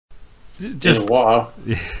in a Just while.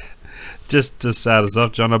 just to start us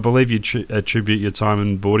off, John, I believe you attribute your time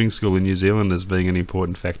in boarding school in New Zealand as being an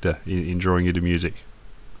important factor in drawing you to music.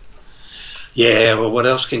 Yeah, well, what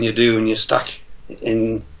else can you do when you're stuck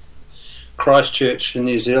in Christchurch in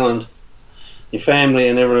New Zealand? Your family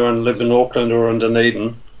and everyone live in Auckland or in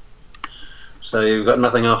Dunedin, so you've got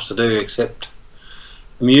nothing else to do except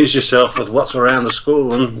amuse yourself with what's around the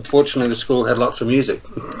school, and fortunately the school had lots of music.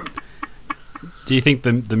 Do you think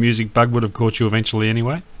the music bug would have caught you eventually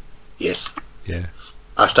anyway? Yes. Yeah.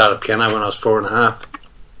 I started piano when I was 4.5,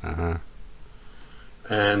 Uh-huh.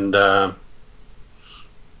 and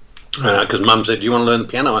because Mum said, "Do you want to learn the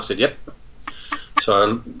piano?" I said, "Yep." So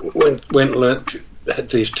I went and learnt. Had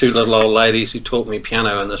these two little old ladies who taught me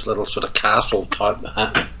piano in this little sort of castle type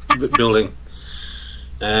building,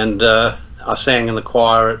 and I sang in the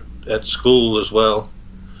choir at school as well.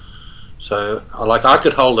 So I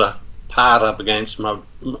could hold a part up against my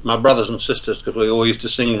brothers and sisters, because we all used to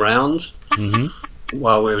sing rounds Mm-hmm.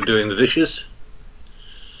 while we were doing the dishes.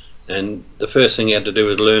 And the first thing you had to do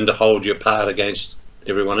was learn to hold your part against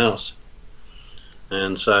everyone else.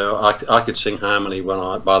 And so I could sing harmony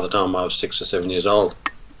by the time I was 6 or 7 years old.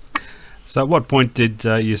 So at what point did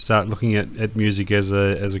you start looking at music as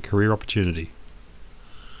a career opportunity?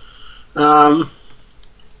 Well,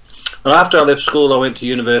 after I left school, I went to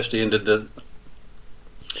university and did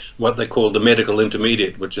what they call the medical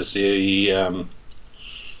intermediate, which is the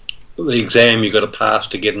exam you got to pass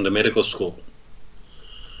to get into medical school.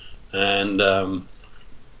 And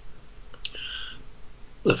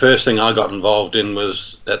the first thing I got involved in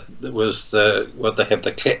was what they have,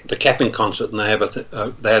 the capping concert, and they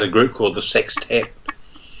had a group called the Sextet,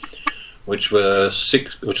 which was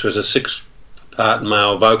a 6-part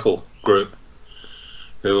male vocal group,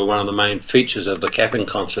 who were one of the main features of the capping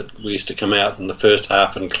concert. We used to come out in the first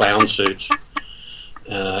half in clown suits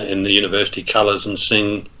in the university colours and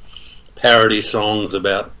sing parody songs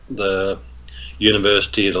about the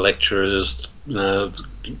university, the lecturers,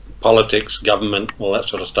 politics, government, all that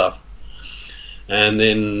sort of stuff. And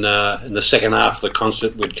then in the second half of the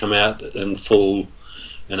concert, we'd come out in full,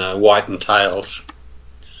 white and tails,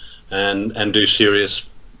 and do serious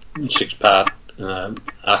 6-part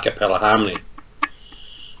a cappella harmony.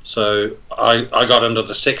 So I got into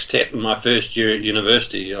the sextet in my first year at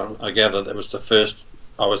university. I gather that was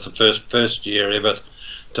I was the first year ever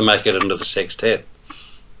to make it into the sextet.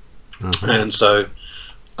 Uh-huh. And so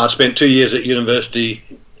I spent 2 years at university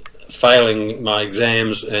failing my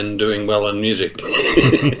exams and doing well in music.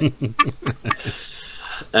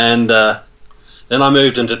 And then I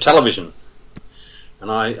moved into television,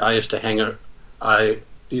 and I used to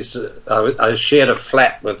I shared a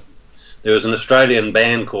flat with. There was an Australian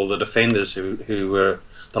band called the Defenders, who were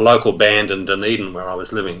the local band in Dunedin where I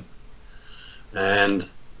was living, and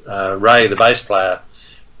Ray, the bass player,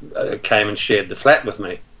 came and shared the flat with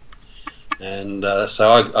me, and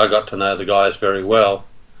so I got to know the guys very well.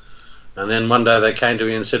 And then one day they came to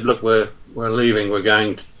me and said, "Look, we're leaving.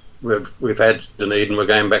 We've had Dunedin. We're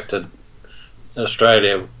going back to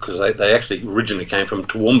Australia," because they actually originally came from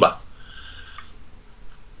Toowoomba.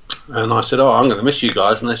 And I said, "Oh, I'm going to miss you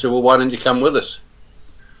guys." And they said, "Well, why don't you come with us?"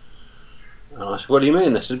 And I said, "What do you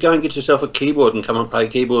mean?" They said, "Go and get yourself a keyboard and come and play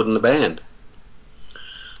keyboard in the band."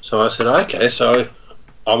 So I said, "Okay." So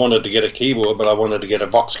I wanted to get a keyboard, but I wanted to get a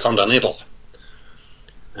Vox Continental,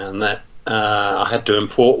 and that I had to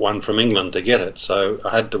import one from England to get it. So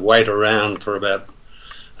I had to wait around for about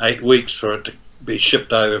 8 weeks for it to be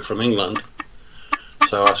shipped over from England.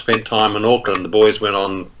 So I spent time in Auckland. The boys went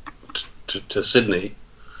on to Sydney.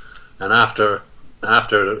 And after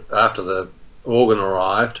the organ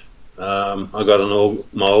arrived, I got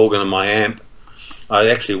my organ and my amp. I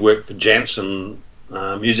actually worked for Jansen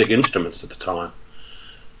Music Instruments at the time,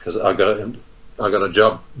 because I got a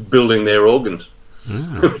job building their organs.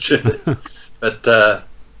 Ah. But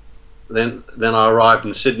then I arrived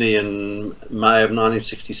in Sydney in May of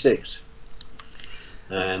 1966,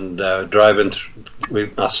 and drove in.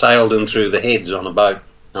 I sailed in through the Heads on a boat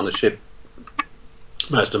on a ship.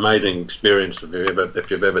 Most amazing experience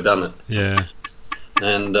if you've ever done it. Yeah.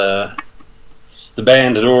 And the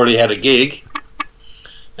band had already had a gig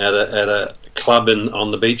at a club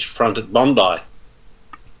on the beach front at Bondi.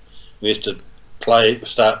 We used to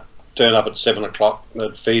turn up at 7 o'clock.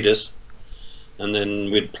 They'd feed us, and then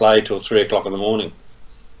we'd play till 3 o'clock in the morning.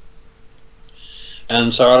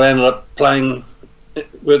 And so I ended up playing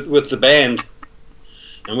with the band,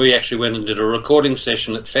 and we actually went and did a recording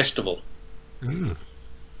session at Festival. Ah.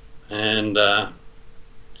 And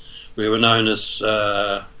we were known as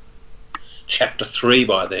Chapter 3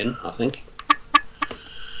 by then, I think.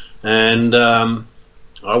 And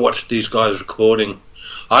I watched these guys recording.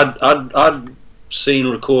 I'd seen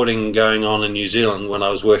recording going on in New Zealand when I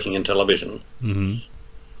was working in television.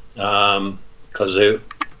 Because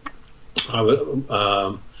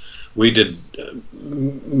we did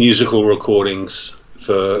musical recordings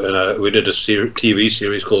for. We did a TV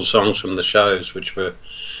series called Songs from the Shows, which were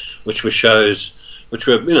shows which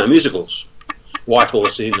were musicals, White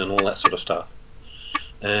Horse Inn and all that sort of stuff.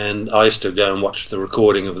 And I used to go and watch the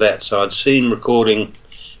recording of that. So I'd seen recording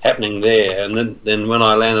happening there, and then when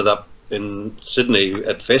I landed up in Sydney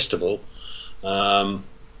at festival,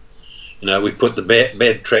 we put the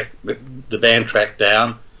band track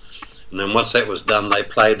down, and then once that was done, they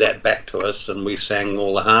played that back to us, and we sang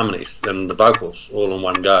all the harmonies and the vocals all in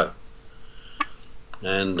one go.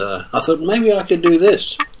 And I thought maybe I could do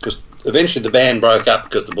this, because eventually the band broke up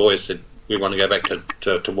because the boys said we want to go back to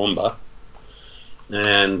Toowoomba,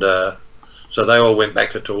 and so they all went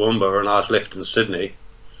back to Toowoomba, and I was left in Sydney.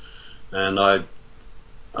 And I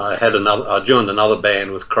joined another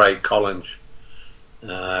band with Craig Collins,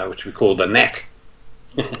 which we called the Knack.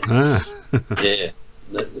 Yeah,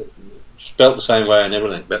 spelt the same way and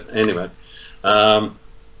everything. But anyway, and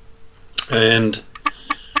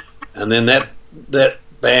then that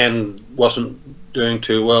band wasn't doing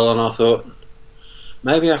too well, and I thought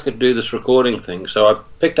maybe I could do this recording thing. So I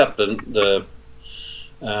picked up the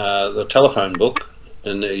telephone book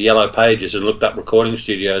in the Yellow Pages and looked up recording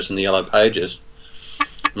studios in the Yellow Pages,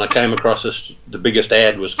 and I came across the biggest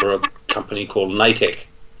ad was for a company called Natec,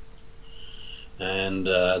 and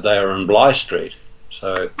they were in Bligh Street.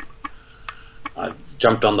 So I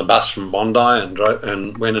jumped on the bus from Bondi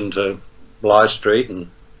and went into Bligh Street and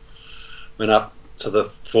went up to the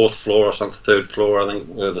 4th floor or something, 3rd floor I think,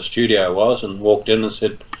 where the studio was, and walked in and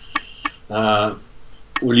said,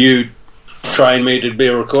 will you train me to be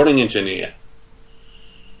a recording engineer?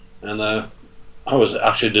 And I was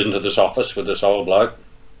ushered into this office with this old bloke,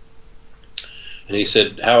 and he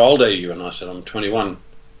said, how old are you? And I said, I'm 21.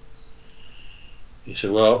 He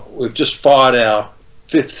said, well, we've just fired our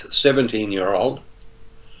 5th 17-year-old.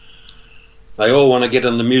 They all want to get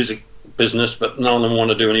in the music business, but none of them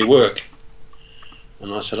want to do any work.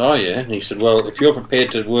 And I said, oh yeah. And he said, well, if you're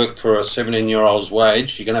prepared to work for a 17-year-old's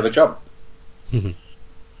wage, you can have a job. And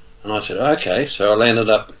I said, okay. So I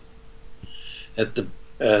landed up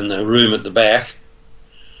in the room at the back,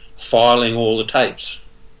 filing all the tapes.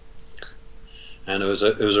 And it was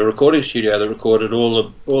a recording studio that recorded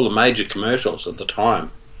all the major commercials at the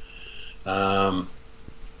time, and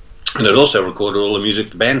it also recorded all the music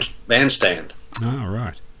for Bandstand. Oh,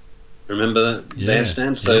 right. Remember the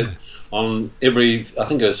Bandstand? So on I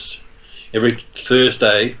think it was every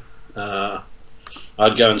Thursday,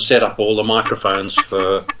 I'd go and set up all the microphones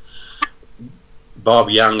for Bob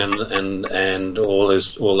Young and all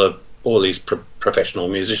these professional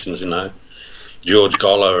musicians, George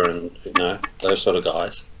Goller and those sort of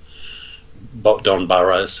guys, Don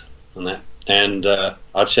Burrows and that. And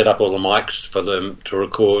I'd set up all the mics for them to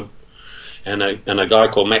record, and a guy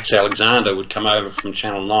called Max Alexander would come over from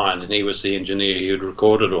Channel 9, and he was the engineer who'd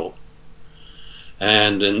record it all.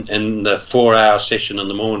 And in the 4-hour session in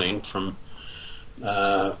the morning from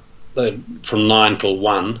 9 till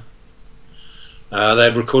 1,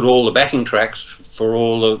 they'd record all the backing tracks for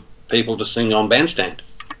all the people to sing on Bandstand,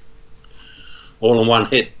 all in one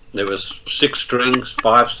hit. There was 6 strings,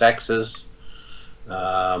 5 saxes,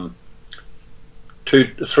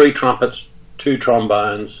 3 trumpets, 2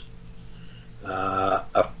 trombones,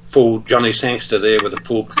 a full Johnny Sangster there with a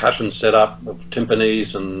full percussion setup of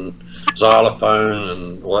timpanis and xylophone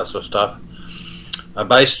and all that sort of stuff, a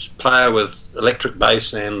bass player with electric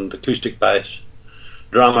bass and acoustic bass,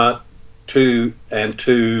 drummer, 2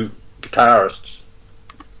 guitarists,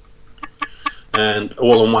 and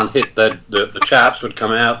all in one hit. The charts would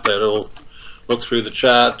come out, they'd all look through the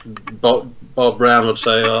chart. Bob Brown would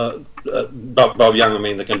say, Bob Young, I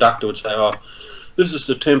mean the conductor, would say, oh, this is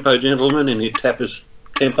the tempo, gentlemen, and he'd tap his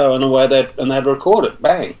tempo in a way and they'd record it,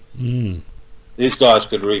 bang. These guys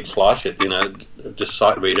could read flash it, just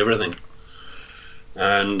sight read everything.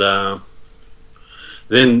 And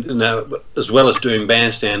then, as well as doing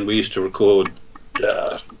Bandstand, we used to record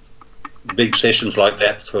big sessions like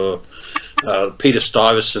that for Peter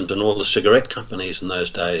Stuyvesant and all the cigarette companies in those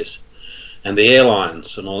days, and the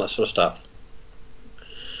airlines and all that sort of stuff.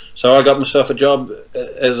 So I got myself a job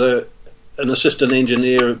as an assistant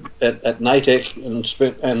engineer at Natec,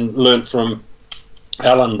 and learnt from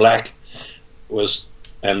Alan Black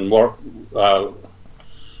and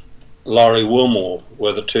Laurie Wilmore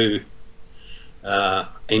were the 2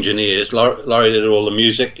 engineers. Laurie did all the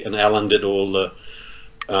music and Alan did all the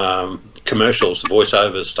commercials, the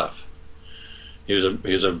voiceover stuff. He was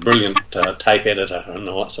a brilliant tape editor and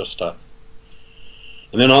all that sort of stuff.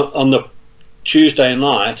 And then on the Tuesday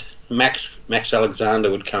night, Max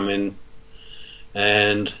Alexander would come in,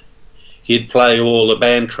 and he'd play all the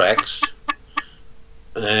band tracks,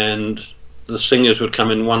 and the singers would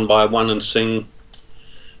come in one by one and sing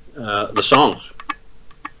the songs.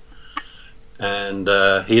 And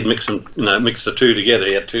he'd mix them, mix the two together.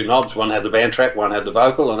 He had two knobs. One had the band track, one had the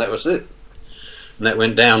vocal, and that was it. And that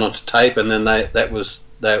went down onto tape, and then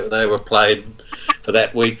they were played for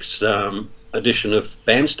that week's edition of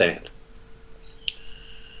Bandstand.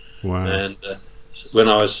 Wow! And when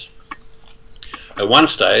I was at one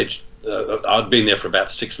stage, I'd been there for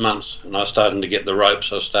about 6 months, and I was starting to get the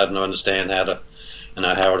ropes. I was starting to understand how to,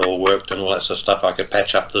 how it all worked and all that sort of stuff. I could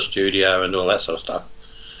patch up the studio and all that sort of stuff.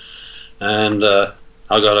 And I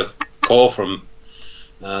got a call from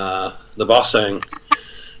the boss saying,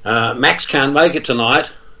 Max can't make it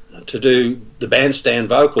tonight to do the Bandstand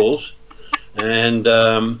vocals, and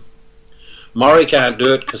Maury can't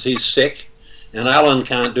do it because he's sick, and Alan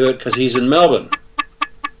can't do it because he's in Melbourne.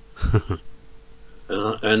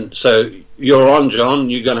 And so you're on, John,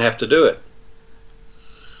 you're going to have to do it.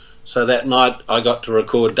 So that night I got to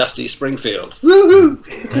record Dusty Springfield. Woohoo!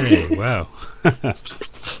 Hey, wow.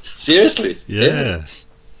 Seriously? Yeah.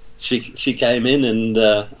 She came in, and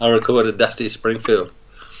I recorded Dusty Springfield.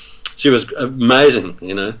 She was amazing,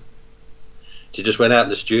 She just went out in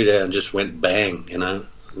the studio and just went bang,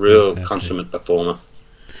 real Fantastic. consummate performer.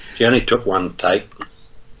 She only took one take.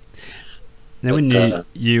 Now, when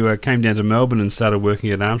you came down to Melbourne and started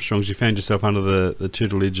working at Armstrong's, you found yourself under the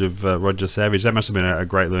tutelage of Roger Savage. That must have been a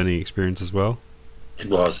great learning experience as well. It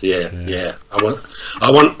was, yeah.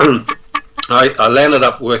 I landed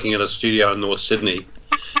up working at a studio in North Sydney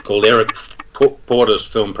called Eric Porter's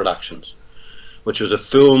Film Productions, which was a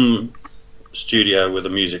film studio with a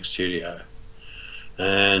music studio.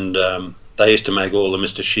 And they used to make all the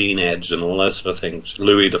Mr. Sheen ads and all those sort of things,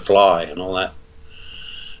 Louis the Fly and all that.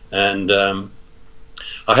 And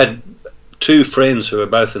I had two friends who were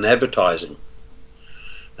both in advertising,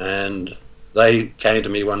 and they came to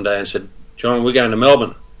me one day and said, John, we're going to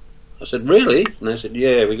Melbourne. I said, really? And they said,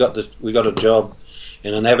 yeah, we got a job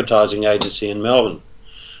in an advertising agency in Melbourne.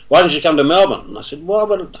 Why don't you come to Melbourne? And I said, why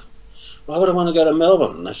would I want to go to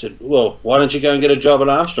Melbourne? And they said, well, why don't you go and get a job at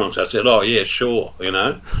Armstrong's? I said, oh yeah, sure, ring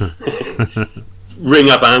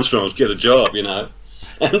up Armstrong's, get a job,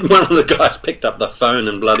 And one of the guys picked up the phone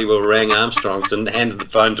and bloody well rang Armstrong's and handed the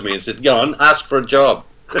phone to me and said, go on, ask for a job.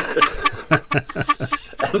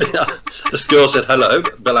 And this girl said, hello,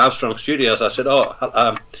 Bill Armstrong Studios. I said,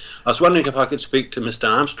 I was wondering if I could speak to Mr.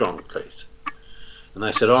 Armstrong, please. And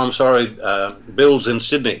they said, oh, I'm sorry, Bill's in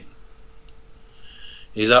Sydney.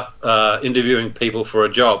 He's up interviewing people for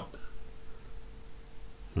a job.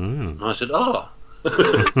 And I said, oh.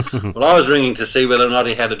 Well, I was ringing to see whether or not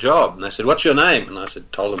he had a job. And they said, what's your name? And I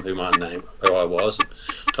said, told them who I was, and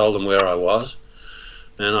told them where I was.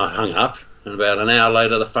 And I hung up. And about an hour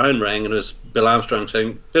later, the phone rang, and it was Bill Armstrong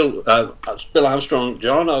saying, it's Bill Armstrong,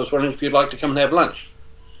 John. I was wondering if you'd like to come and have lunch.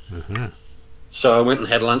 So I went and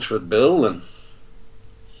had lunch with Bill, and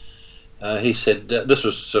he said, this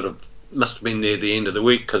was must have been near the end of the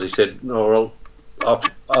week, because he said, oh, well,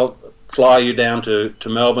 I'll fly you down to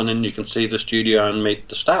Melbourne and you can see the studio and meet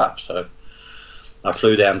the staff. So I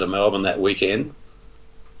flew down to Melbourne that weekend,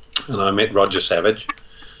 and I met Roger Savage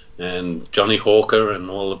and Johnny Hawker and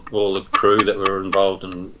all the crew that were involved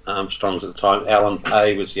in Armstrong's at the time. Alan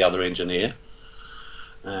Pay was the other engineer,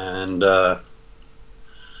 and I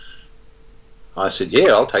said, yeah,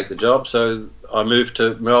 I'll take the job. So I moved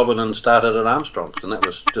to Melbourne and started at Armstrong's, and that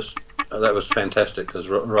was fantastic, because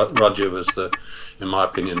Roger was in my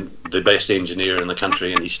opinion, the best engineer in the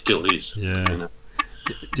country, and he still is. Yeah.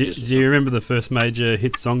 Do you remember the first major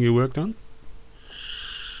hit song you worked on?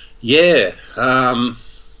 Yeah.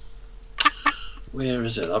 Where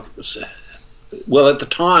is it? Well, at the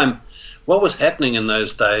time, what was happening in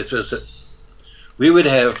those days was that we would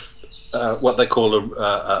have what they call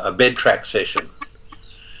a bed track session,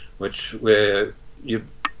 where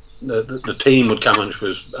the team would come in, which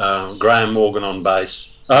was Graham Morgan on bass,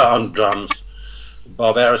 on drums,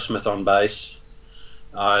 Bob Arrowsmith on bass,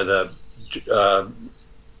 either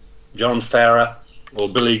John Farrer or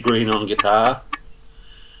Billy Green on guitar,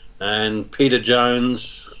 and Peter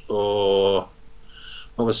Jones, or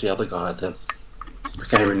what was the other guy that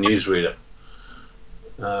became a newsreader,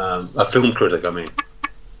 a film critic, I mean.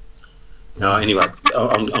 Anyway,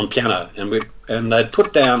 on piano, and they'd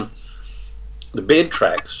put down the bed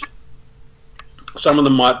tracks. Some of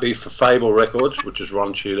them might be for Fable Records, which is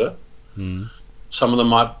Ron Tudor. Some of them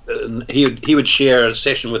might. He would share a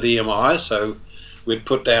session with EMI, so we'd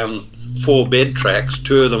put down 4 bed tracks.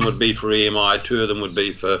 2 of them would be for EMI, 2 of them would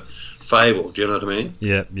be for Fable. Do you know what I mean?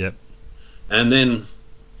 Yep. And then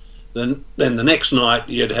the next night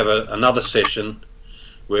you'd have another session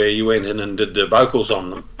where you went in and did the vocals on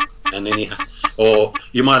them, and then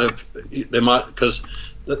because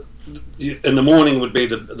in the morning would be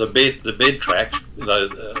the bed tracks,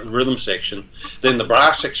 the rhythm section. Then the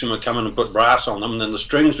brass section would come in and put brass on them. And then the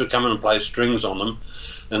strings would come in and play strings on them.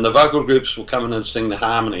 And the vocal groups would come in and sing the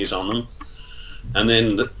harmonies on them. And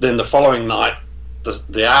then the following night,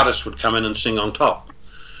 the artist would come in and sing on top.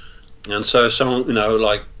 And so some,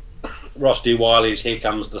 like Ross D. Wiley's "Here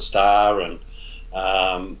Comes the Star" and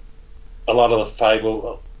a lot of the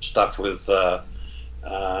Fable stuff with.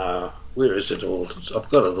 Where is it all? I've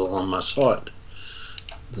got it all on my site.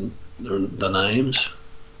 The names.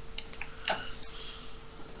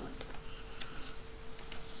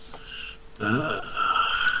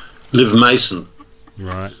 Liv Mason.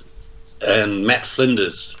 Right. And Matt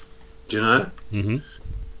Flinders. Do you know? Mm-hmm.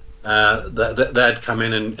 They'd come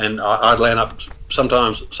in and I'd land up.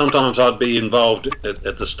 Sometimes I'd be involved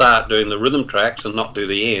at the start doing the rhythm tracks and not do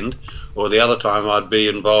the end, or the other time I'd be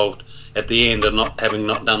involved at the end and not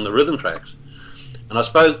done the rhythm tracks. And I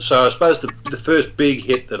suppose the first big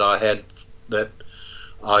hit that I had,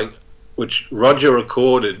 which Roger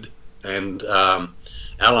recorded and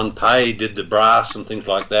Alan Pay did the brass and things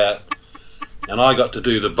like that, and I got to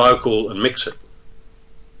do the vocal and mix it,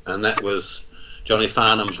 and that was Johnny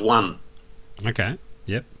Farnham's "One." Okay.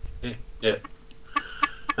 Yep. Yeah.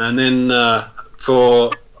 And then on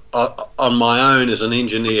my own as an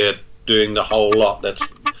engineer, doing the whole lot. That's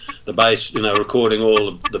the bass, recording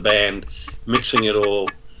all the band, mixing it all,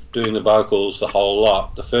 doing the vocals, the whole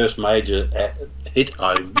lot. The first major hit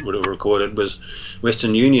I would have recorded was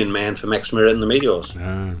Western Union "Man" for Max Merritt and the Meteors.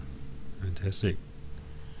 Ah, fantastic.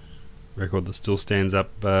 Record that still stands up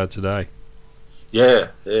today. Yeah.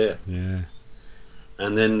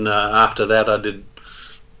 And then after that I did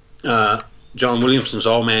John Williamson's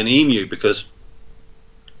 "Old Man Emu," because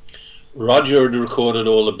Roger had recorded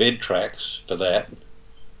all the bed tracks for that.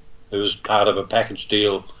 It was part of a package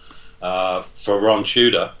deal for Ron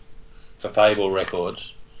Tudor for Fable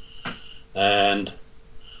Records, and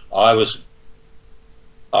I was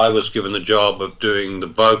given the job of doing the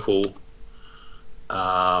vocal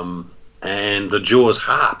and the Jaws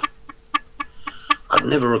harp. I'd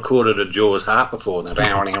never recorded a Jaws harp before, that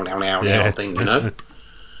thing,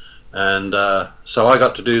 and so I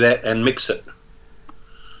got to do that and mix it.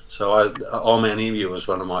 So "Old Man Emu" was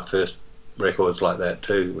one of my first records like that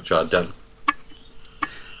too, which I'd done. Do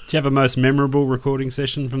you have a most memorable recording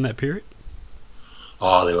session from that period?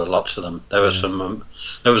 Oh, there were lots of them. There was some.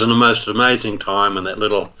 There was a most amazing time in that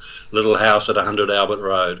little house at 100 Albert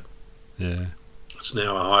Road. Yeah, it's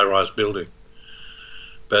now a high-rise building.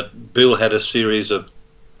 But Bill had a series of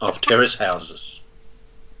terrace houses,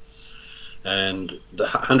 and the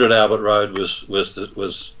 100 Albert Road was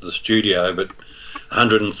the studio, but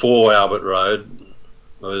 104 Albert Road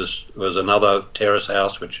was another terrace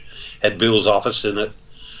house which had Bill's office in it,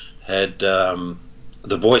 had the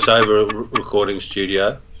voiceover recording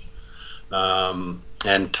studio,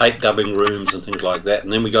 and tape dubbing rooms and things like that.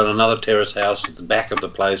 And then we got another terrace house at the back of the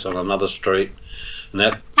place on another street, and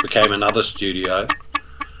that became another studio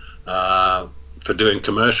for doing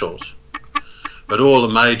commercials. But all the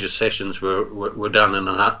major sessions were done in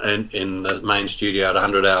the main studio at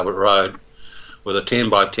 100 Albert Road, with a 10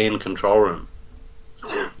 by 10 control room.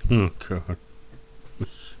 Oh God!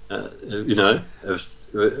 It was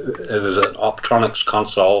an Optronics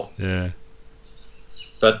console. Yeah.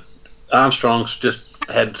 But Armstrong's just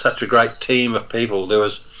had such a great team of people. There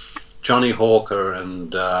was Johnny Hawker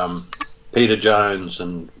and Peter Jones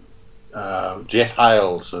and Jeff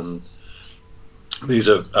Hales, and these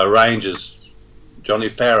are arrangers. Johnny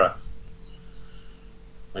Farrer.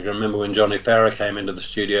 I can remember when Johnny Farrer came into the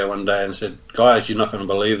studio one day and said, "Guys, you're not going to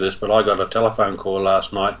believe this, but I got a telephone call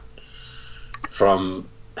last night from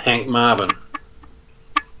Hank Marvin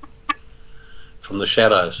from the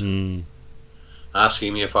Shadows,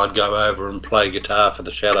 asking me if I'd go over and play guitar for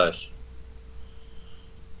the Shadows."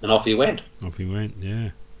 And off he went. Off he went,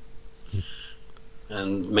 yeah.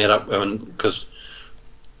 And met up, because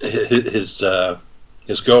his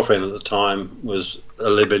girlfriend at the time was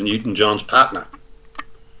Olivia Newton-John's partner.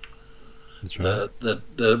 That's right.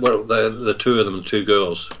 The two of them, two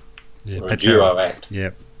girls, yeah, a duo act.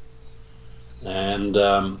 Yep. And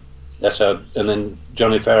that's how. And then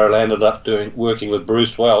Johnny Farrell ended up working with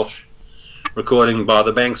Bruce Welch, recording "By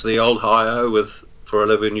the Banks of the Old Ohio" for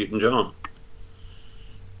Olivia Newton-John.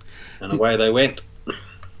 And away they went.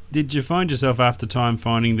 Did you find yourself after time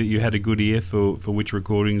finding that you had a good ear for which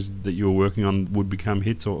recordings that you were working on would become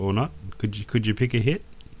hits or not? Could you pick a hit?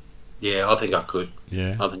 Yeah, I think I could.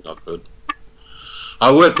 Yeah, I think I could.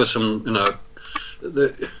 I worked with some,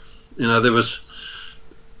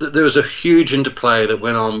 there was a huge interplay that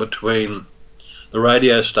went on between the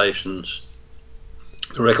radio stations,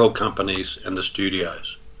 the record companies, and the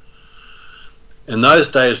studios. In those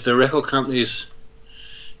days, the record companies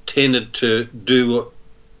tended to do,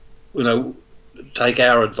 take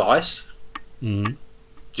our advice. Mm-hmm.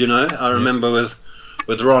 I remember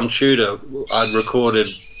with Ron Tudor, I'd recorded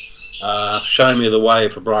 "Show Me the Way"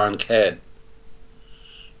 for Brian Cadd,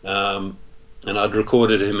 and I'd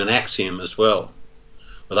recorded him in Axiom as well,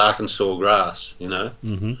 with Arkansas Grass,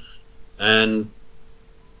 Mm-hmm. and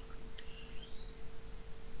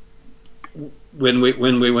when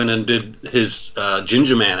we went and did his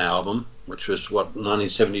Ginger Man album, which was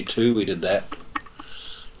 1972, we did that.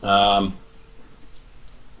 Ron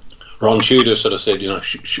Tudor sort of said,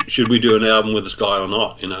 should we do an album with this guy or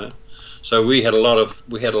not? So we had a lot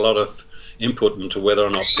of input into whether or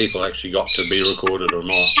not people actually got to be recorded or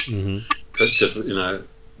not, because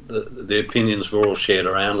the opinions were all shared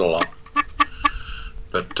around a lot.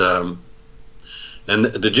 But and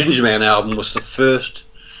the Ginger Man album was the first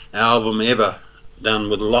album ever done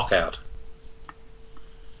with lockout.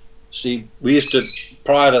 See, we used to,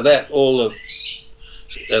 prior to that, all of,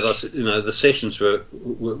 as I said, the sessions were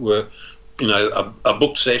a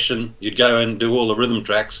book session. You'd go and do all the rhythm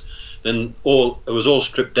tracks, then it was all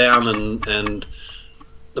stripped down, and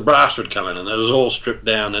the brass would come in, and it was all stripped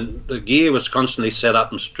down, and the gear was constantly set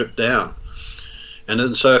up and stripped down. And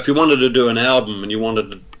then, so if you wanted to do an album and you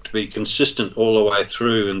wanted it to be consistent all the way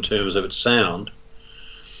through in terms of its sound,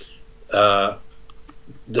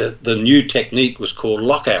 the new technique was called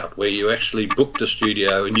lockout, where you actually booked the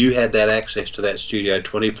studio and you had that access to that studio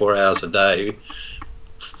 24 hours a day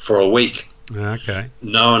for a week. Okay.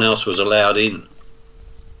 No one else was allowed in.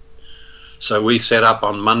 So we set up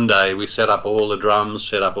on Monday, we set up all the drums,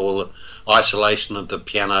 set up all the isolation of the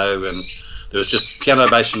piano, and there was just piano,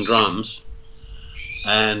 bass and drums,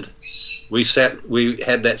 and we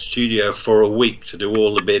had that studio for a week to do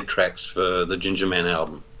all the bed tracks for the Ginger Man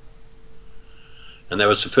album. And that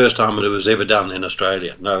was the first time it was ever done in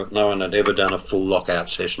Australia. No one had ever done a full lockout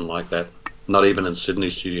session like that, not even in Sydney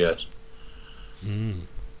studios. Mm.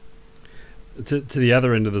 To the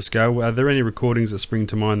other end of the scale, are there any recordings that spring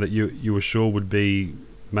to mind that you were sure would be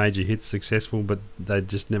major hits, successful, but they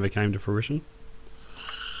just never came to fruition?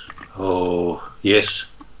 Oh, yes.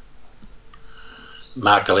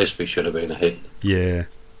 Mark Gillespie should have been a hit. Yeah.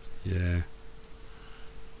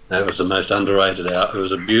 That was the most underrated album. It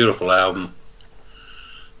was a beautiful album.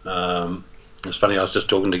 It's funny, I was just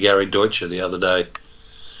talking to Gary Deutscher the other day.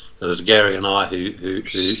 It was Gary and I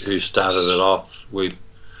who started it off.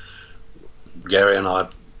 Gary and I,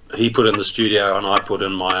 he put in the studio and I put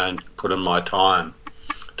in my time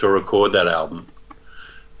to record that album,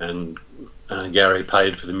 and Gary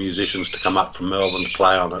paid for the musicians to come up from Melbourne to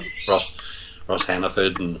play on it. Ross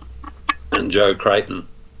Hannaford and Joe Creighton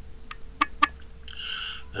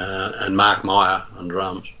and Mark Meyer on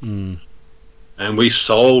drums. Mm. And we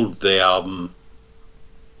sold the album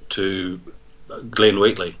to Glenn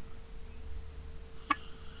Wheatley.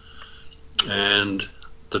 And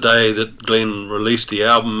the day that Glenn released the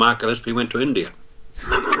album, Mark Gillespie went to India.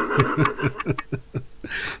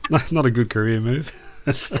 Not a good career move.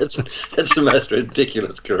 That's the most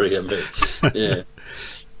ridiculous career move. Yeah.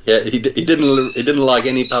 Yeah, he didn't like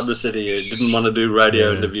any publicity. He didn't want to do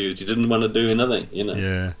radio interviews. He didn't want to do anything,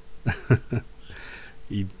 Yeah.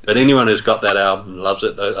 But anyone who's got that album loves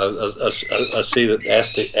it. I see that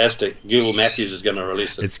Aztec Gil Matthews is going to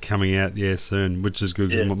release it. It's coming out, soon, which is good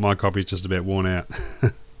because my copy's just about worn out.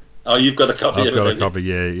 Oh, you've got a copy? I've got a copy,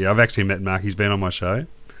 yeah. I've actually met Mark. He's been on my show.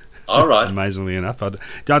 All right. Amazingly enough. I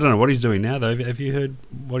don't know what he's doing now, though. Have you heard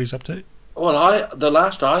what he's up to? Well, the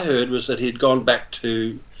last I heard was that he'd gone back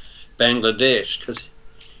to Bangladesh, because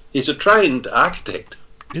he's a trained architect.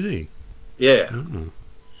 Is he? Yeah. Oh.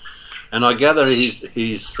 And I gather he's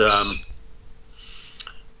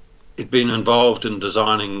been involved in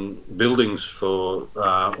designing buildings for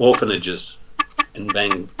orphanages in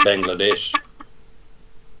Bangladesh.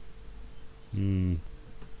 Mm.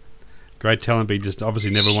 Great talent, but he just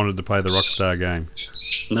obviously never wanted to play the rock star game.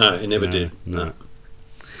 No, he never did. No.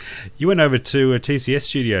 You went over to TCS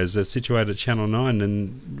Studios, situated at Channel 9,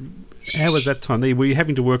 and how was that time? Were you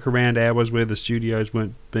having to work around hours where the studios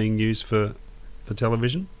weren't being used for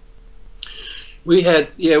television? We had,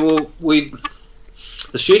 the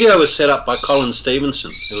studio was set up by Colin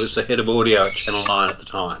Stevenson, who was the head of audio at Channel 9 at the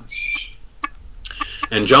time.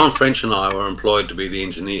 And John French and I were employed to be the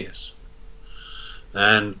engineers.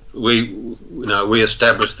 And we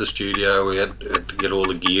established the studio. We had to get all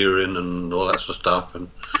the gear in and all that sort of stuff. And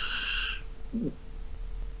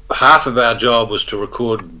half of our job was to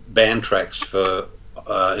record band tracks for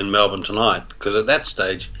in Melbourne Tonight, because at that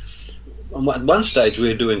stage, at one stage, we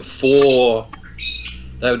were doing 4.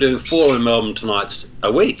 They were doing 4 in Melbourne Tonights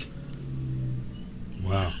a week.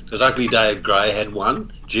 Wow. Because Ugly Dave Gray had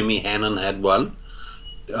one, Jimmy Hannon had one,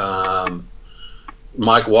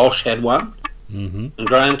 Mike Walsh had one, and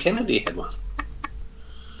Graham Kennedy had one.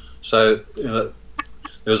 So there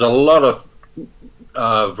was a lot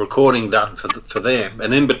of recording done for them,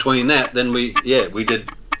 and in between that, then we did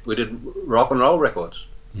rock and roll records.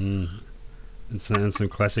 And some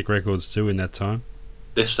classic records too in that time.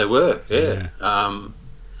 Yes, they were. Yeah.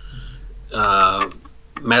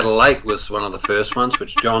 Metal Lake was one of the first ones,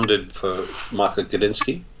 which John did for Michael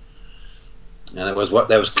Gudinski, and that was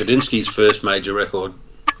Gudinski's first major record.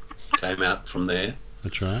 Came out from there.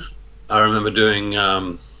 That's right. I remember doing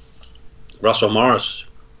Russell Morris,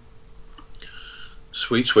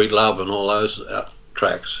 Sweet Sweet Love, and all those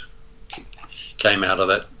tracks came out of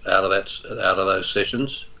those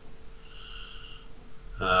sessions.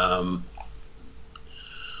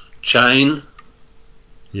 Chain.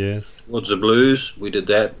 Yes. Woods of Blues, we did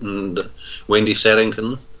that, and Wendy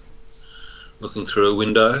Saddington, Looking Through a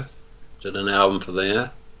Window, did an album for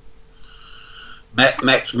there.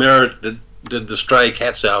 Max Merritt did the Stray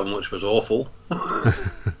Cats album, which was awful. And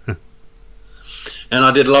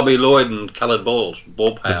I did Lobby Lloyd and Coloured Balls,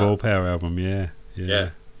 Ball Power. The Ball Power album, yeah.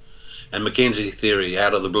 And Mackenzie Theory,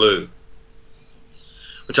 Out of the Blue,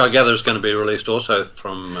 which I gather is going to be released also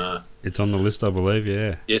from... it's on the list, I believe,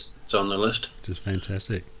 yeah. Yes, it's on the list. Just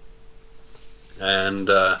fantastic. And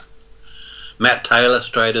Matt Taylor,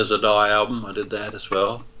 Straight as a Die album, I did that as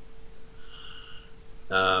well.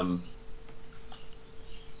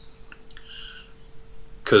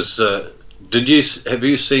 Because have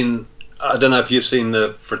you seen, I don't know if you've seen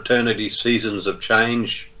the Fraternity Seasons of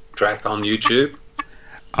Change track on YouTube?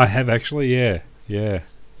 I have actually, yeah.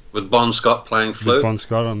 With Bon Scott playing flute? With Bon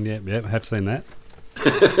Scott on, yeah, I have seen that.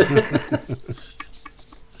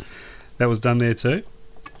 That was done there too?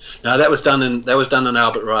 No, that was done in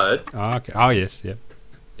Albert Road. Oh, okay. Oh, yes, yeah.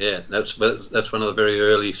 Yeah, that's one of the very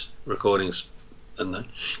early recordings,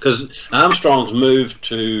 because Armstrong's moved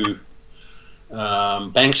to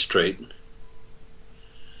Bank Street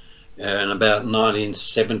in about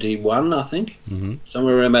 1971, I think.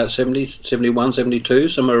 Somewhere around about 70, 71, 72,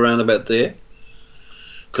 somewhere around about there.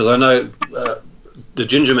 Because I know the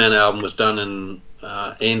Ginger Man album was done in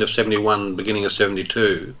end of 71, beginning of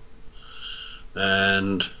 72,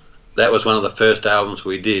 and that was one of the first albums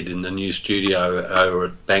we did in the new studio over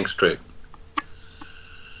at Bank Street.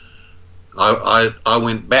 I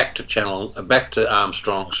went back to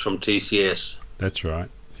Armstrong's from TCS. That's right.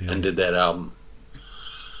 Yeah. And did that album.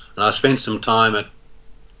 And I spent some time at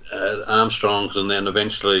Armstrong's, and then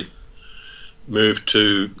eventually moved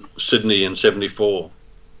to Sydney in 74.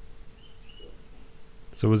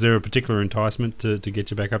 So was there a particular enticement to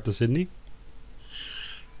get you back up to Sydney?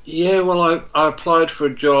 Yeah, well, I applied for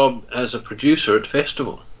a job as a producer at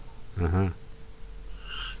Festival.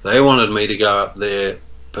 They wanted me to go up there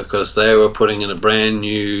because they were putting in a brand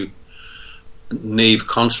new Neve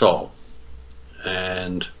console,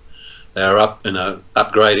 and they were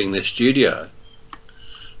upgrading their studio.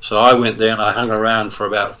 So I went there and I hung around for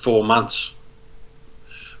about 4 months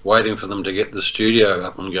waiting for them to get the studio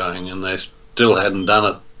up and going, and they still hadn't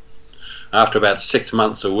done it. After about 6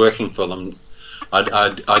 months of working for them,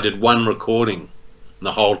 I did one recording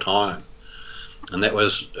the whole time, and that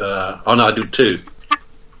was I did 2.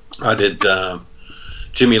 I did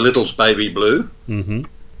Jimmy Little's Baby Blue,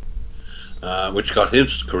 which got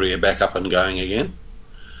his career back up and going again,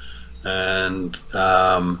 and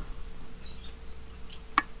I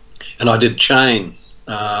did Chain.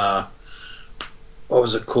 What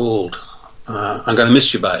was it called? I'm Gonna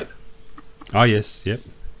Miss You, Babe. Oh yes, yep.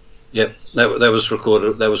 That was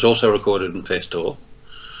recorded. That was also recorded in Festor.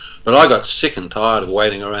 But I got sick and tired of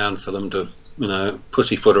waiting around for them to,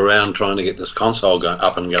 pussyfoot around trying to get this console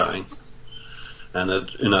up and going. And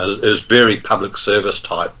it was very public service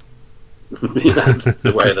type.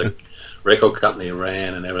 The way the record company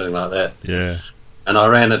ran and everything like that. Yeah. And I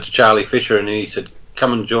ran into Charlie Fisher, and he said,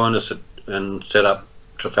 "Come and join us and set up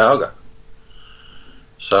Trafalgar."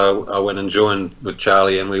 So I went and joined with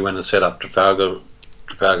Charlie, and we went and set up Trafalgar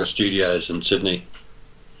Studios in Sydney,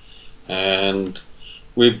 and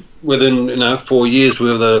within 4 years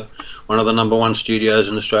we were one of the #1 studios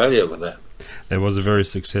in Australia with that. It was a very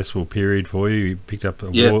successful period for you. You picked up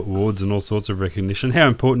Yeah. awards and all sorts of recognition. How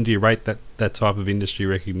important do you rate that type of industry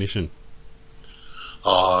recognition?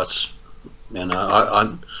 Oh, it's, you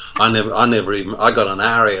know, I never even, I got an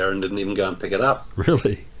aria and didn't even go and pick it up.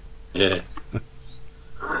 Really? Yeah.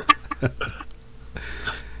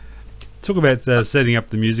 Talk about setting up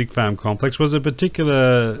the Music Farm complex. Was there a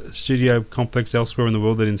particular studio complex elsewhere in the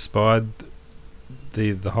world that inspired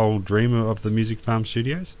the whole dream of the Music Farm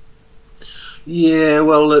Studios? Yeah,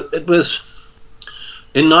 well, it was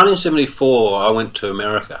in 1974. I went to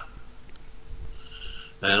America,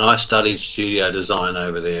 and I studied studio design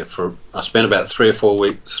over there. I spent about 4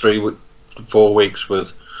 weeks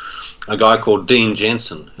with a guy called Dean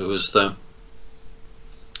Jensen, who was the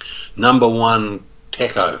 #1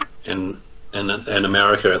 techo in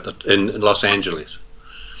America in Los Angeles.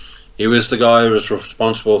 He was the guy who was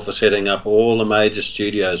responsible for setting up all the major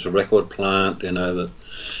studios, the Record Plant, you know,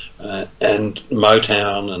 and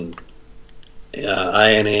Motown and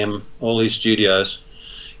A&M, all these studios.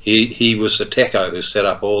 He was the techo who set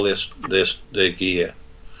up all their gear.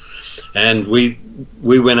 And we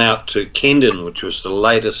went out to Kendon, which was the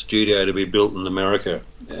latest studio to be built in America,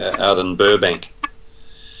 out in Burbank.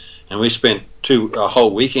 And we spent a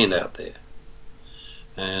whole weekend out there.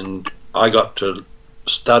 And I got to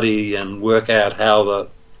study and work out how the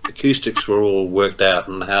acoustics were all worked out,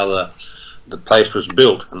 and how the place was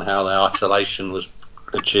built, and how the isolation was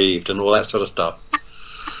achieved, and all that sort of stuff.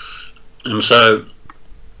 And so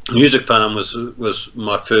Music Farm was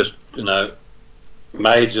my first, you know,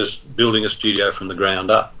 major building a studio from the ground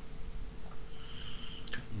up.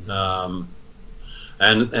 And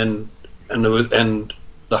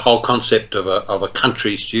the whole concept of a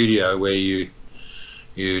country studio where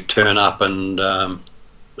you turn up and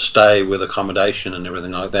stay with accommodation and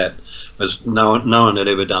everything like that, was no one had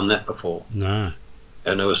ever done that before. No.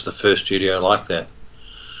 And it was the first studio like that.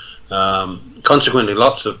 Consequently,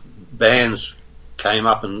 lots of bands came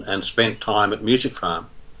up and spent time at Music Farm,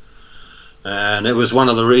 and it was one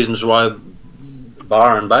of the reasons why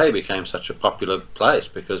Byron Bay became such a popular place,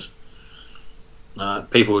 because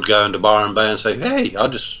people would go into Byron Bay and say, "Hey, I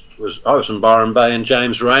was in Byron Bay, and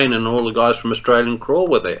James Rain and all the guys from Australian Crawl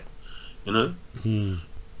were there," you know.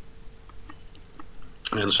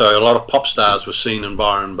 And so a lot of pop stars were seen in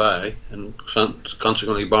Byron Bay, and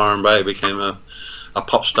consequently Byron Bay became a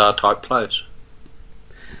pop star type place.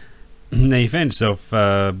 Now you found yourself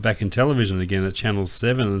back in television again at Channel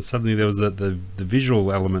 7, and suddenly there was the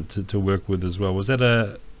visual element to work with as well. Was that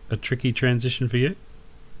a tricky transition for you?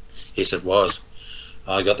 Yes, it was.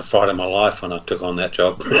 I got the fright of my life when I took on that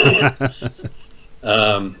job.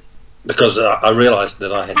 Because I realised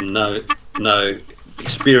that I had no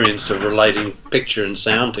experience of relating picture and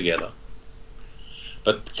sound together.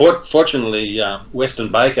 But fortunately,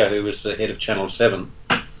 Weston Baker, who was the head of Channel 7,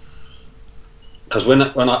 because when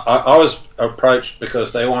I was approached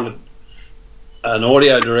because they wanted an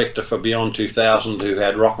audio director for Beyond 2000 who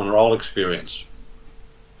had rock and roll experience.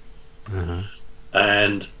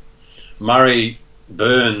 And Murray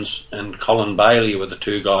Burns and Colin Bailey were the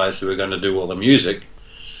two guys who were going to do all the music,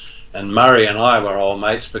 and Murray and I were old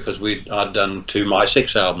mates because I'd done 2 My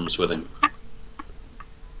Six albums with him.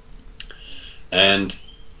 And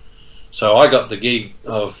so I got the gig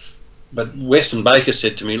but Weston Baker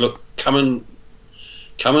said to me, "Look, come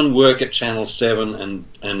and work at Channel 7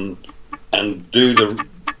 and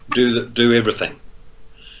do everything,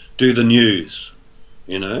 do the news,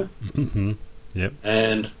 you know." Yep.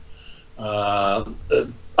 And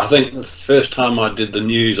I think the first time I did the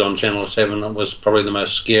news on Channel 7, it was probably the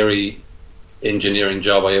most scary engineering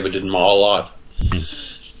job I ever did in my whole life.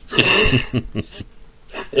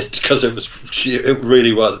 It's because it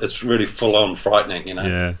really was. It's really full on frightening, you know.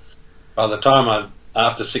 Yeah. By the time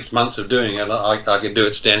after 6 months of doing it, I could do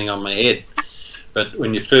it standing on my head. But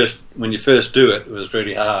when you first do it, it was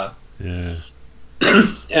really hard. Yeah.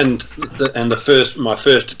 And my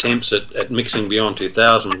first attempts at mixing Beyond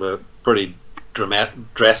 2000 were pretty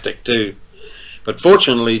drastic too. But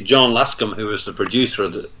fortunately, John Luscombe, who was the producer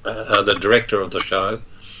of the director of the show,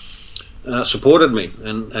 supported me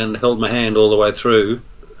and held my hand all the way through.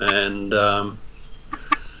 And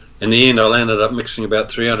in the end, I ended up mixing about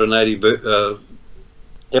 380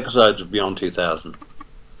 episodes of Beyond 2000.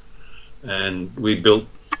 And we built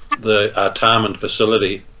our Tarman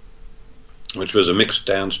facility, which was a mixed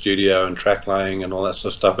down studio and track laying and all that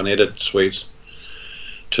sort of stuff, and edit suites.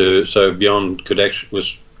 So Beyond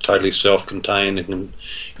was totally self-contained and can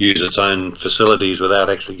use its own facilities without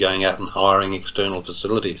actually going out and hiring external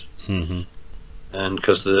facilities. And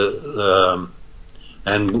because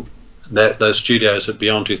those studios at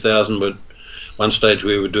Beyond 2000 were one stage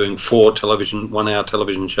we were doing 4 1-hour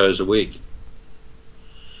television shows a week,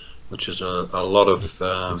 which is a lot of.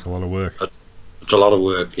 That's a lot of work. It's a lot of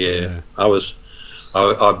work. Yeah.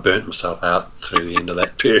 I burnt myself out through the end of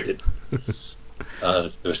that period.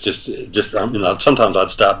 It was just sometimes I'd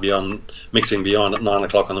start mixing beyond at 9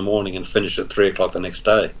 o'clock in the morning and finish at 3 o'clock the next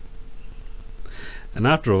day. And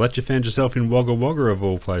after all that, you found yourself in Wagga Wagga of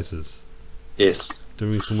all places. Yes.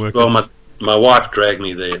 Doing some work. Well, my wife dragged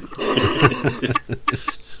me there.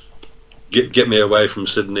 get me away from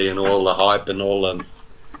Sydney and all the hype and all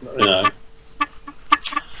the,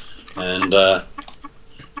 and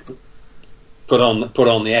put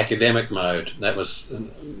on the academic mode.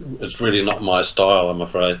 It's really not my style, I'm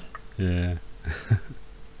afraid. Yeah.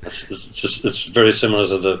 It's very similar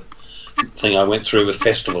to the thing I went through with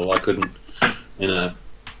Festival. I couldn't,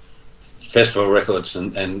 Festival records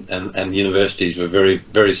and universities were very,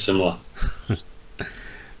 very similar.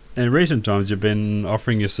 In recent times, you've been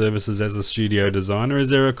offering your services as a studio designer. Is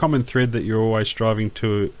there a common thread that you're always striving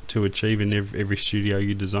to achieve in every studio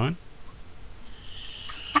you design?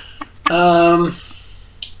 Yeah,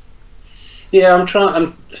 I'm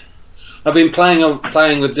trying. I've been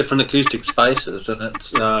playing with different acoustic spaces, and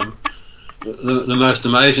it's the most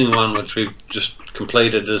amazing one which we've just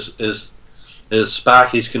completed is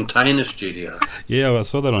Sparky's Container Studio. Yeah, I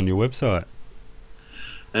saw that on your website.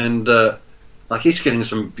 And like, he's getting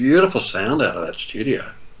some beautiful sound out of that studio.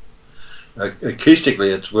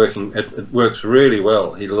 Acoustically, it's working. It works really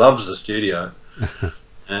well. He loves the studio,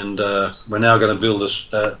 and we're now going to build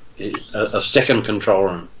a second control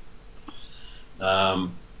room.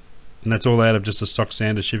 And that's all out of just a stock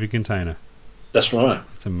standard shipping container. That's right.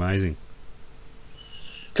 It's amazing.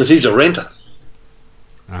 Because he's a renter.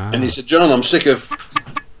 And he said, "John, I'm sick of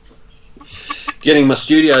getting my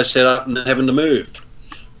studio set up and having to move."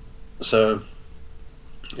 So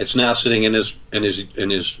it's now sitting in his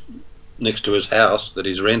next to his house that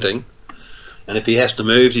he's renting. And if he has to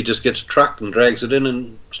move, he just gets a truck and drags it in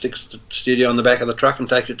and sticks the studio on the back of the truck and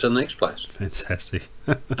takes it to the next place. Fantastic.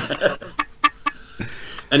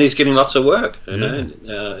 And he's getting lots of work. You know,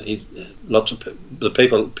 lots of the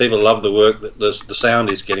people love the work, the sound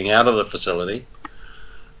he's getting out of the facility,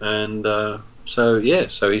 and so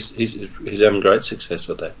he's having great success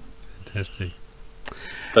with that. Fantastic.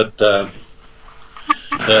 But the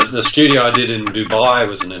studio I did in Dubai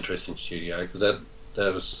was an interesting studio, because that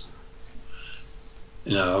was,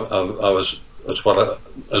 that's what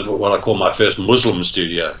I call my first Muslim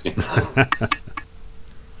studio.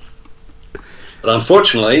 But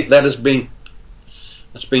unfortunately,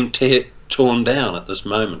 it's been torn down at this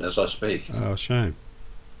moment as I speak. Oh, shame.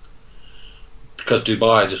 Because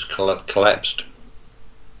Dubai just collapsed.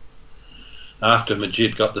 After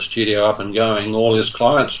Majid got the studio up and going, all his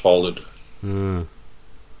clients folded. And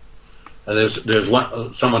there's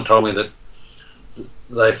one. Someone told me that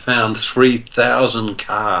they found 3,000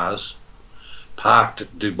 cars parked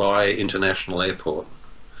at Dubai International Airport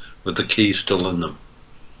with the keys still in them.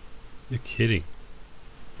 You're kidding.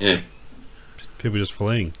 Yeah. People just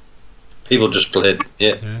fleeing. People just fled,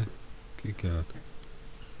 Yeah. Good God.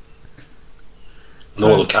 And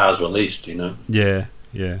all the cars were leased, Yeah.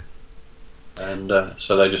 And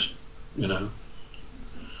so they just,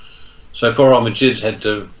 So poor old Majid's had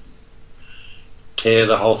to tear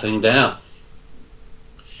the whole thing down.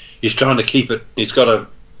 He's trying to keep it. He's got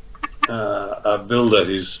a builder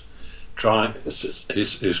who's trying.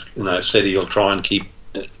 Said he'll try and keep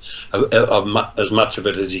as much of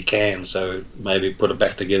it as he can, so maybe put it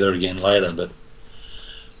back together again later. But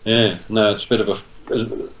yeah, no, it's a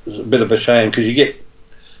bit of a shame, because you get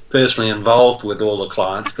personally involved with all the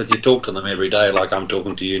clients, but you talk to them every day like I'm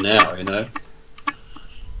talking to you now,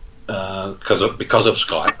 because of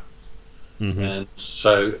Skype. And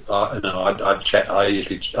so I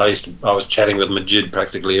was chatting with Majid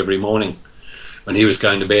practically every morning when he was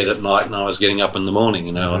going to bed at night and I was getting up in the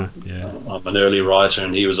morning. I'm an early riser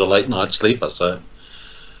and he was a late night sleeper, so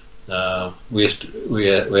we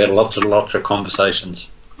had lots and lots of conversations.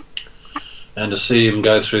 And to see him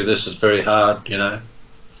go through this is very hard,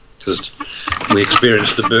 because we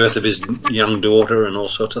experienced the birth of his young daughter and all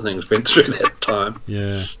sorts of things went through that time.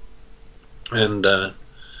 Yeah. And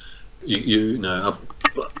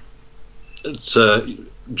it's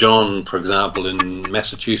John, for example, in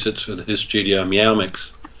Massachusetts with his studio Meow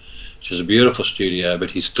Mix, which is a beautiful studio, but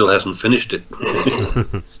he still hasn't finished it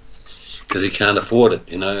because he can't afford it.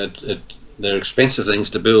 They're expensive things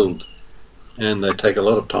to build, and they take a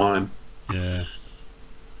lot of time. Yeah.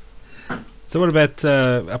 So what about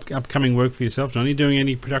upcoming work for yourself, John? Are you doing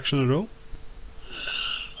any production at all?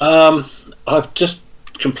 I've just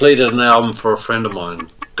completed an album for a friend of mine,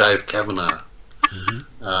 Dave Kavanagh,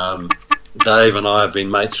 Dave and I have been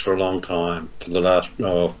mates for a long time. For the last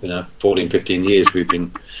 14, 15 years, we've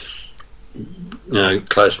been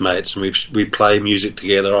close mates, and we play music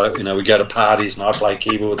together. We go to parties, and I play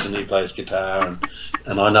keyboards, and he plays guitar,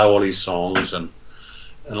 and I know all his songs and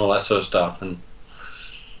all that sort of stuff. And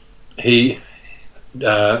he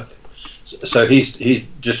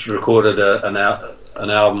just recorded an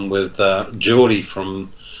album with Geordie,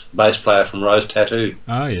 from bass player from Rose Tattoo.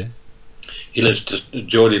 Oh yeah.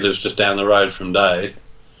 Geordie lives just down the road from Dave,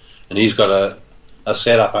 and he's got a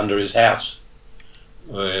setup under his house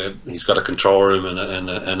where he's got a control room and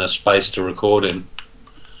a space to record in.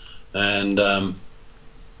 And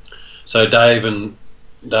so Dave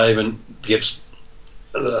gets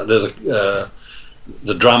there's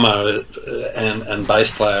the drummer and bass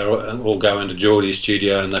player all go into Geordie's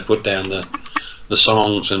studio, and they put down the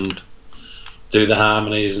songs and do the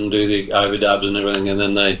harmonies and do the overdubs and everything, and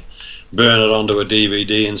then they burn it onto a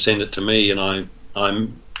DVD and send it to me, and I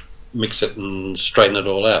mix it and straighten it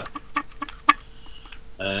all out.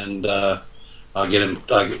 And I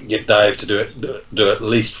get Dave to do at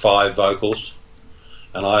least 5 vocals,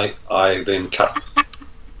 and I then cut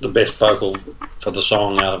the best vocal for the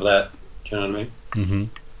song out of that. Do you know what I mean? Mm-hmm.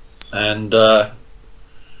 And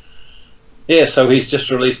yeah, so he's just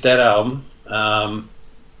released that album.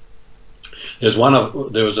 There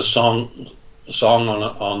was a song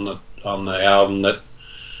on the album that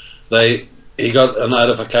he got a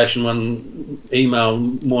notification one email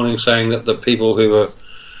morning saying that the people who were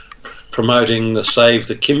promoting the Save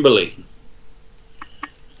the Kimberley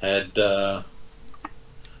were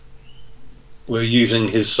using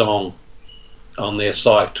his song on their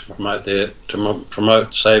site to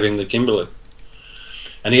promote Saving the Kimberley.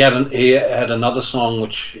 And he had another song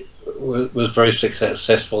which was very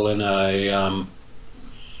successful in a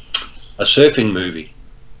surfing movie.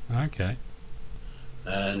 Okay.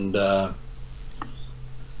 And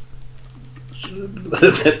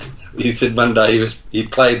he said one day he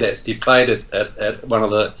played it at one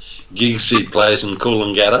of the gigs he plays in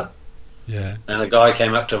Coolangatta. Yeah. And a guy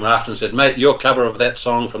came up to him after and said, "Mate, your cover of that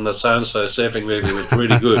song from the so-and-so surfing movie was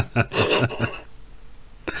really good."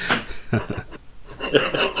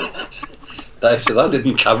 Dave said, "I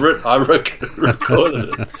didn't cover it, I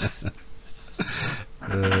recorded it."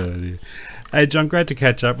 Dear. Hey John, great to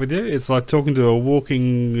catch up with you. It's like talking to a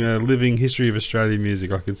walking, living history of Australian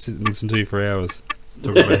music. I could sit and listen to you for hours,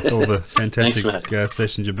 talking about all the fantastic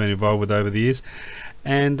sessions you've been involved with over the years.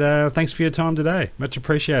 And thanks for your time today. Much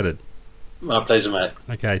appreciated. My pleasure, mate.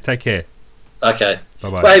 Okay, take care. Okay.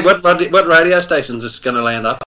 Bye-bye. Wait, what radio stations is this going to land up?